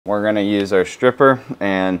We're going to use our stripper,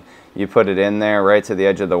 and you put it in there right to the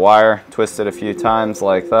edge of the wire, twist it a few times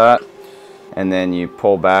like that, and then you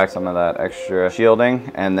pull back some of that extra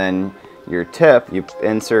shielding, and then your tip, you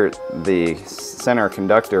insert the center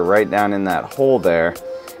conductor right down in that hole there,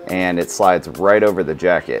 and it slides right over the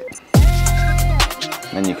jacket.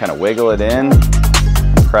 Then you kind of wiggle it in,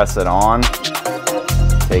 press it on,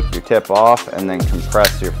 take your tip off, and then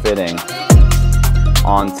compress your fitting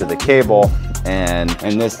onto the cable.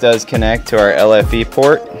 And this does connect to our LFE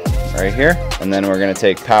port right here. And then we're going to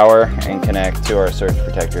take power and connect to our surge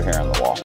protector here on the wall.